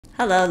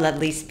Hello,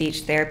 lovely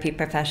speech therapy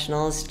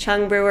professionals.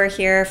 Chung Brewer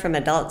here from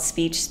Adult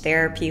Speech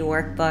Therapy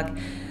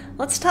Workbook.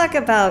 Let's talk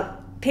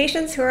about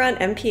patients who are on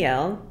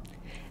NPO.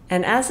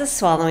 And as a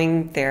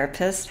swallowing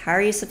therapist, how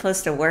are you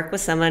supposed to work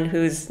with someone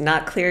who's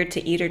not cleared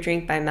to eat or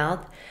drink by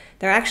mouth?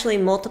 There are actually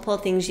multiple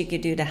things you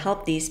could do to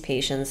help these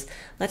patients.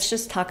 Let's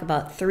just talk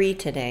about 3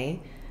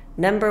 today.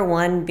 Number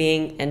 1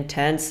 being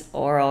intense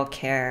oral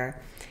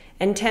care.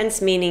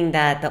 Intense meaning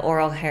that the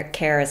oral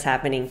care is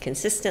happening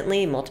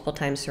consistently, multiple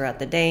times throughout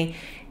the day,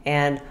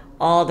 and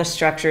all the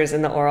structures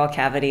in the oral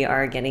cavity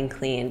are getting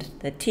cleaned.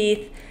 The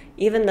teeth,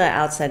 even the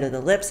outside of the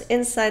lips,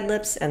 inside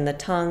lips, and the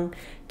tongue,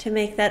 to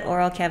make that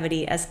oral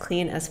cavity as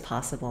clean as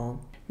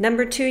possible.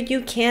 Number 2,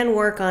 you can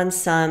work on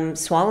some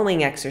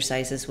swallowing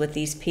exercises with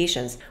these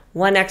patients.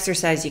 One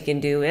exercise you can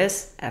do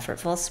is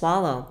effortful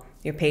swallow.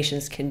 Your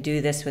patients can do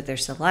this with their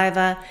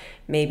saliva.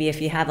 Maybe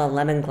if you have a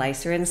lemon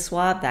glycerin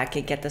swab, that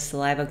could get the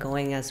saliva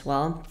going as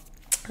well.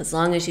 As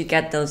long as you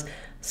get those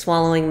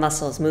swallowing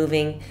muscles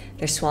moving,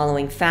 they're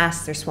swallowing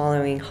fast, they're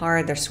swallowing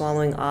hard, they're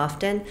swallowing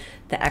often,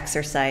 the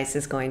exercise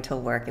is going to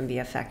work and be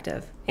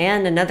effective.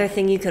 And another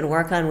thing you could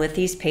work on with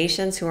these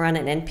patients who are on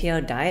an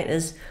NPO diet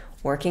is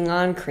working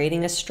on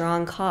creating a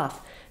strong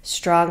cough.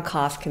 Strong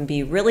cough can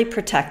be really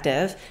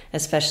protective,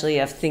 especially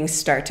if things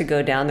start to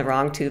go down the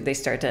wrong tube, they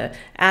start to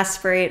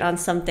aspirate on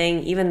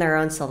something, even their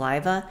own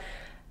saliva.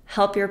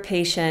 Help your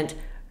patient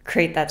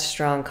create that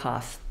strong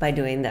cough by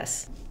doing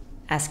this.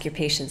 Ask your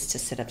patients to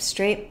sit up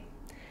straight.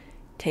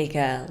 Take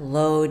a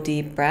low,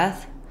 deep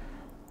breath.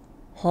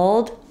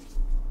 Hold.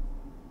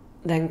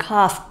 Then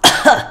cough.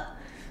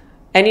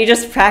 And you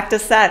just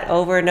practice that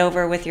over and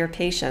over with your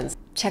patients.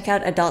 Check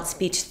out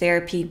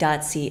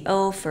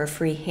adultspeechtherapy.co for a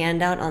free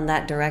handout on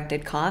that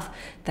directed cough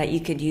that you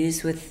could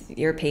use with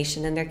your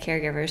patient and their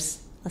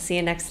caregivers. I'll see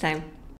you next time.